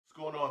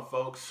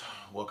folks?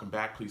 Welcome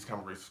back. Please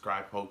comment, rate,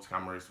 subscribe, folks.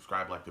 Comment, rate,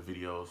 subscribe, like the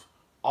videos.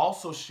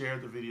 Also share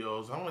the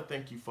videos. I want to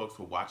thank you folks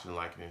for watching,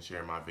 liking, and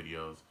sharing my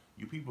videos.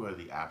 You people are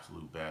the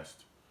absolute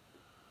best.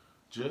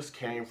 Just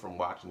came from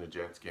watching the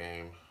Jets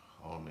game.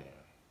 Oh man.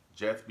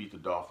 Jets beat the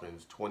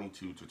Dolphins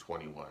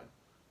 22-21.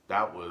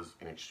 That was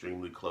an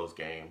extremely close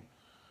game.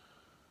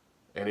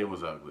 And it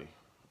was ugly.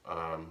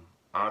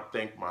 I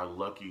thank my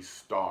lucky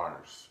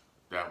stars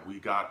that we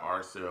got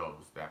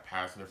ourselves that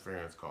pass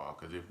interference call,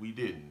 because if we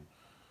didn't,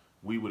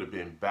 we would have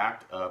been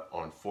backed up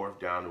on 4th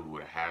down and we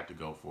would have had to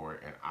go for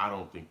it, and I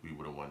don't think we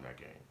would have won that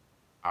game.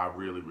 I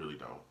really, really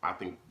don't. I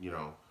think,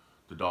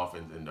 the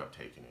Dolphins end up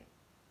taking it.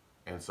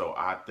 And so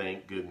I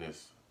thank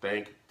goodness,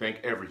 thank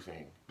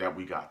everything that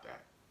we got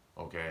that,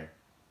 okay?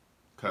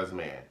 Because,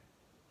 man,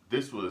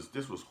 this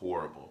was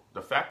horrible.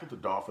 The fact that the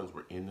Dolphins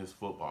were in this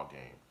football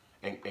game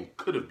and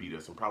could have beat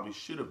us and probably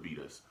should have beat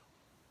us,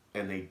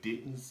 and they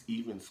didn't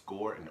even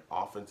score an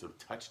offensive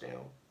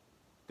touchdown.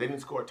 They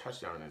didn't score a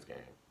touchdown in this game.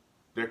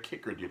 Their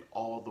kicker did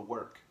all the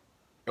work.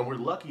 And we're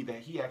lucky that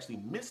he actually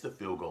missed a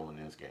field goal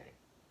in this game.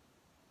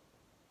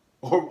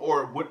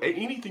 Or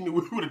anything that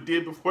we would have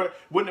did before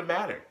wouldn't have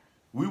mattered.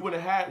 We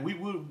wouldn't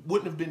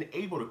have been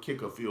able to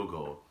kick a field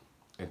goal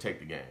and take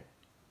the game.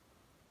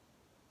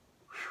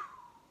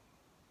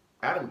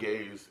 Whew. Adam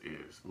Gase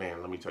is, man,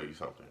 let me tell you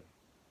something.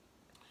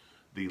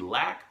 The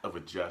lack of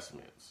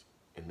adjustments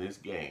in this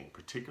game,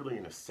 particularly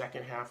in the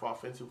second half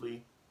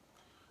offensively,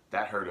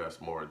 that hurt us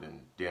more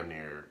than damn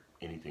near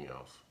anything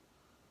else.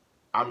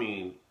 I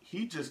mean,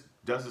 he just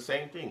does the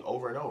same thing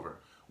over and over.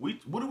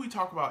 What do we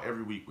talk about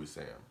every week with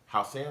Sam?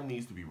 How Sam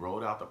needs to be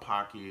rolled out the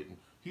pocket, and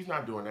he's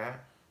not doing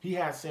that. He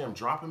had Sam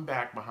dropping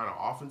back behind an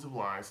offensive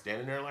line,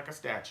 standing there like a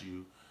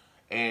statue,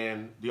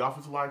 and the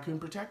offensive line couldn't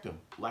protect him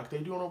like they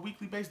do on a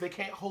weekly basis. They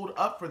can't hold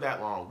up for that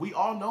long. We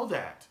all know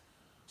that.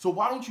 So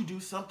why don't you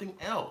do something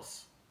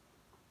else?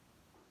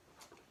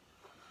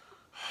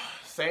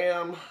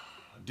 Sam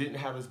didn't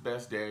have his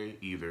best day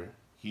either.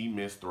 He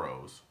missed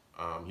throws.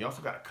 He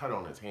also got a cut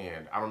on his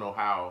hand. I don't know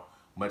how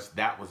much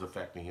that was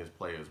affecting his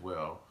play as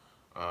well.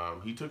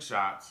 He took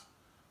shots,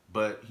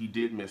 but he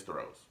did miss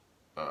throws.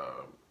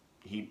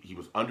 He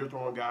was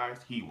underthrowing guys.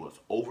 He was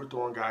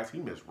overthrowing guys. He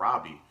missed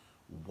Robbie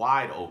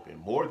wide open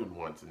more than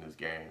once in this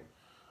game.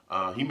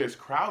 He missed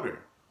Crowder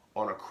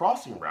on a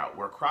crossing route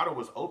where Crowder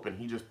was open.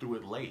 He just threw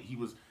it late. He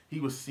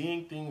was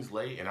seeing things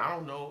late, and I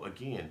don't know,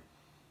 again,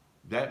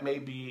 that may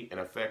be an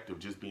effect of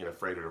just being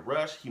afraid of the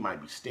rush. He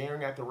might be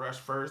staring at the rush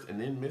first and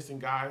then missing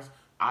guys,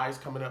 eyes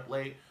coming up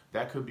late.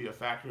 That could be a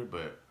factor,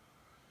 but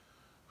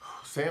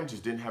Sam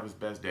just didn't have his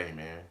best day,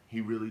 man.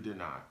 He really did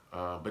not.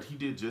 But he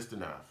did just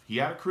enough. He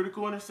had a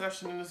critical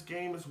interception in this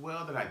game as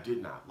well that I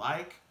did not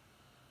like.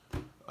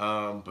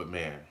 But,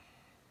 man,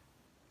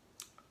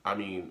 I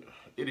mean,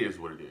 it is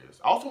what it is.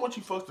 I also want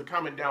you folks to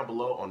comment down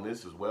below on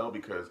this as well,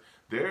 because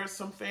there's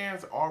some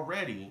fans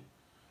already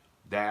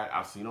that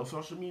I've seen on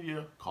social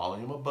media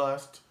calling him a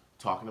bust,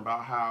 talking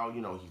about how,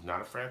 he's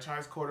not a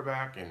franchise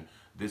quarterback, and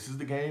this is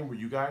the game where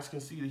you guys can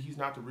see that he's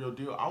not the real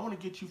deal. I want to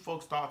get you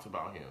folks' thoughts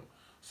about him.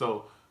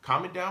 So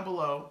comment down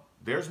below.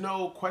 There's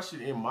no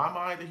question in my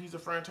mind that he's a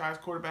franchise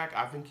quarterback.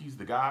 I think he's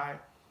the guy.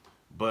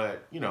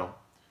 But,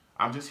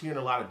 I'm just hearing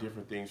a lot of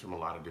different things from a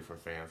lot of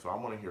different fans, so I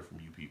want to hear from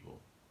you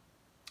people.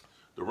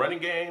 The running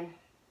game,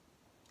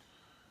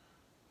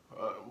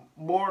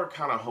 more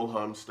kind of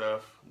ho-hum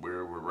stuff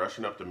where we're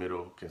rushing up the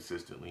middle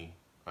consistently.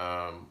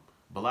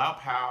 Bilal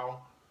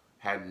Powell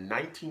had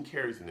 19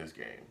 carries in this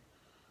game.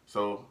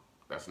 So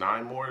that's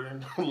 9 more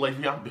than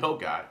Le'Veon Bell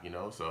got,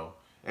 so.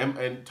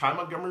 And Ty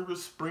Montgomery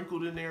was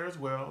sprinkled in there as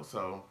well,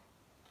 so.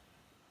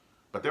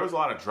 But there was a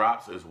lot of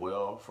drops as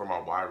well from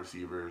our wide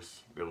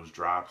receivers. There was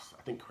drops.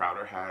 I think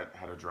Crowder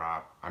had a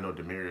drop. I know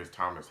Demaryius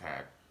Thomas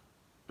had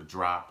a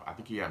drop. I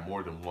think he had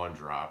more than one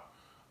drop.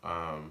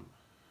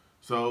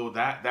 So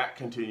that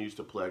continues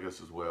to plague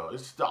us as well.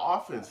 The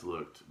offense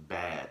looked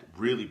bad,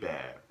 really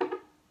bad,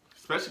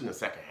 especially in the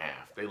second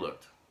half. They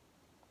looked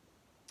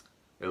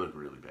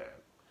really bad.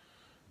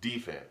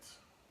 Defense,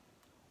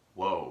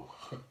 whoa.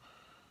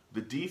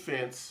 The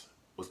defense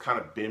was kind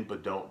of bend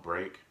but don't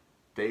break.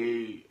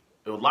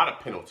 There were a lot of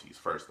penalties,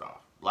 first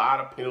off. A lot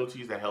of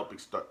penalties that helped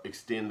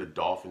extend the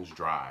Dolphins'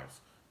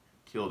 drives.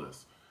 Killed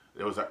us.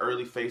 There was an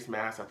early face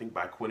mask, I think,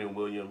 by Quinnen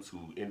Williams,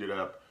 who ended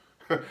up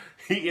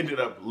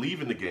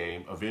leaving the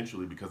game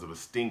eventually because of a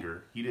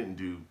stinger. He didn't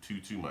do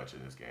too much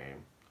in this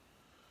game.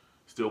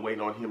 Still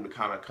waiting on him to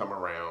kind of come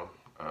around.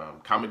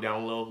 Comment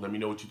down below. Let me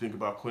know what you think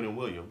about Quinnen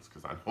Williams,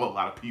 because I know a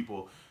lot of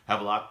people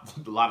have a lot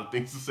of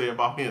things to say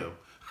about him.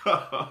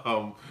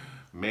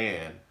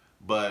 Man,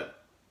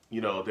 but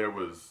there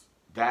was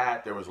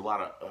that. There was a lot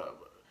of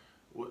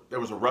there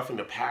was a roughing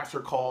the passer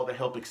call that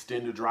helped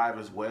extend the drive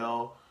as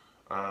well.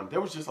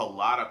 There was just a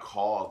lot of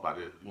calls by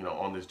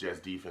on this Jets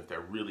defense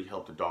that really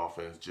helped the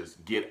Dolphins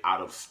just get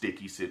out of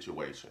sticky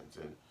situations,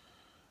 and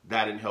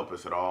that didn't help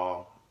us at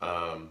all.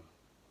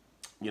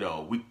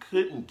 We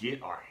couldn't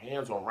get our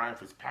hands on Ryan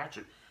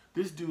Fitzpatrick.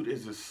 This dude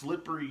is as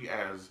slippery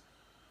as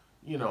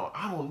you know,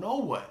 I don't know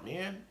what,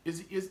 man. Does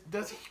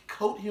he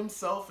coat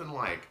himself in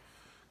like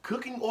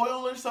cooking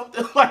oil or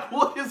something? Like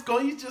what is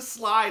going? He just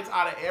slides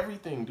out of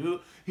everything,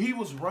 dude. He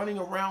was running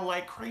around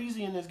like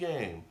crazy in this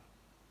game.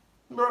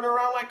 Running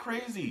around like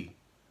crazy.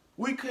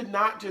 We could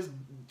not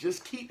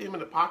just keep him in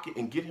the pocket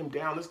and get him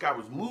down. This guy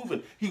was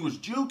moving. He was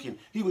juking.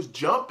 He was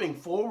jumping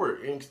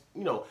forward and,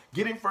 you know,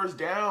 getting first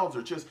downs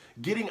or just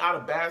getting out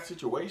of bad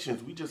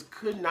situations. We just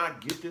could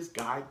not get this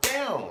guy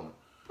down.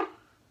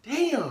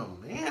 Damn,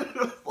 man.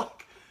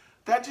 Like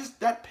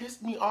that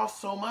pissed me off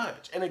so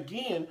much. And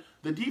again,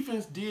 the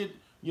defense did,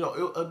 you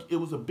know, it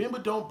was a bend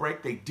but don't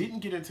break. They didn't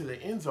get into the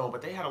end zone,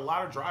 but they had a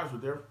lot of drives where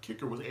their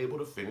kicker was able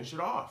to finish it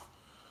off.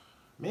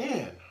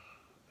 Man,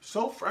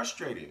 so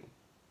frustrating.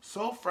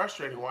 So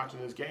frustrating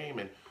watching this game.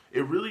 And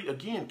it really,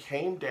 again,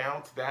 came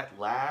down to that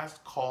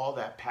last call,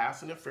 that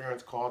pass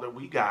interference call that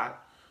we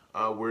got,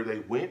 where they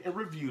went and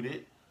reviewed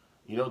it.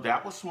 You know,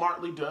 that was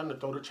smartly done to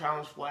throw the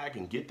challenge flag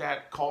and get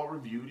that call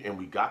reviewed. And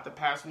we got the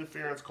pass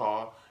interference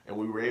call, and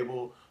we were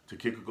able to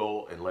kick a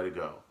goal and let it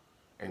go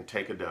and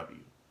take a W.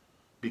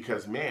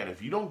 Because, man,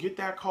 if you don't get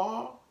that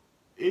call,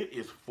 it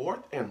is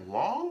 4th and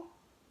long.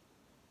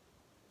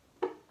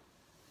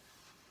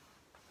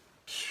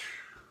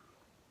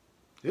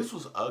 This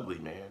was ugly,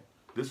 man.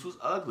 This was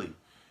ugly.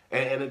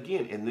 And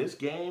again, in this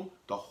game,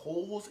 the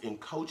holes in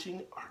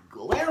coaching are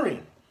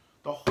glaring.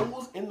 The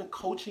holes in the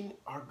coaching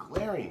are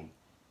glaring.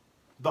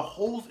 The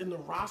holes in the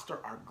roster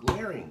are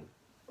glaring.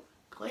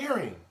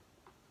 Glaring.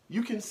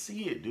 You can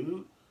see it,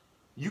 dude.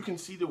 You can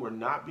see that we're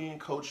not being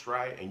coached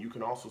right, and you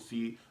can also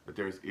see that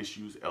there's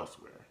issues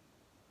elsewhere.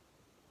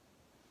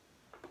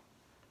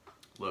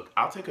 Look,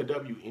 I'll take a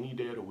W any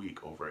day of the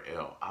week over an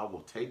L. I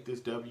will take this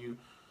W.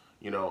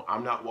 You know,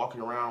 I'm not walking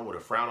around with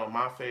a frown on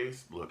my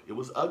face. Look, it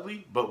was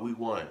ugly, but we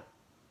won.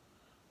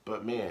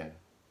 But man,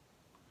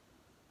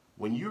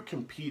 when you're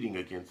competing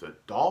against a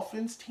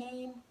Dolphins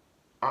team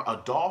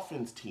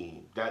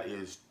that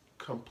is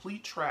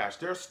complete trash,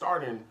 they're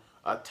starting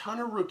a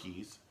ton of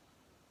rookies.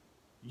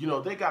 You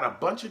know, they got a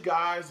bunch of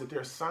guys that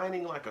they're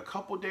signing like a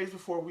couple days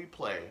before we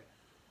play,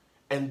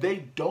 and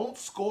they don't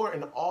score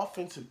an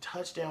offensive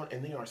touchdown,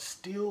 and they are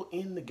still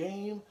in the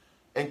game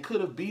and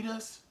could have beat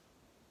us.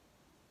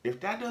 If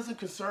that doesn't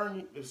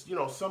concern, you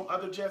know, some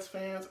other Jets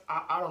fans,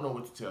 I don't know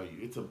what to tell you.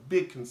 It's a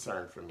big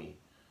concern for me.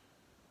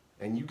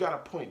 And you got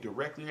to point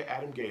directly at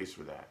Adam Gase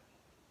for that.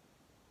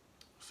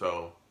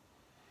 So,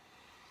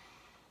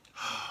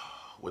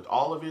 with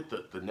all of it,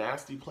 the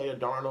nasty play of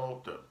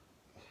Darnold, the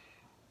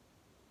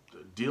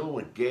dealing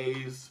with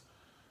Gase,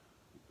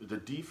 the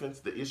defense,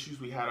 the issues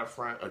we had up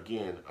front,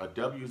 again, a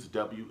W is a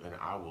W, and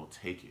I will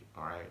take it,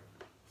 all right?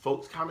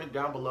 Folks, comment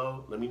down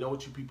below. Let me know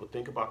what you people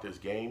think about this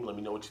game. Let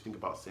me know what you think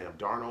about Sam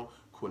Darnold,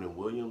 Quinnen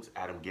Williams,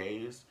 Adam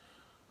Gase.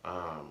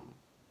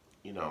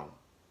 You know,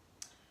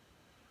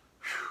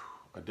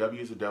 a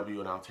W is a W,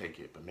 and I'll take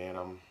it. But, man,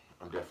 I'm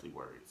definitely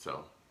worried.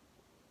 So,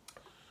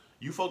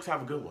 you folks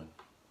have a good one.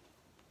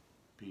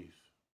 Peace.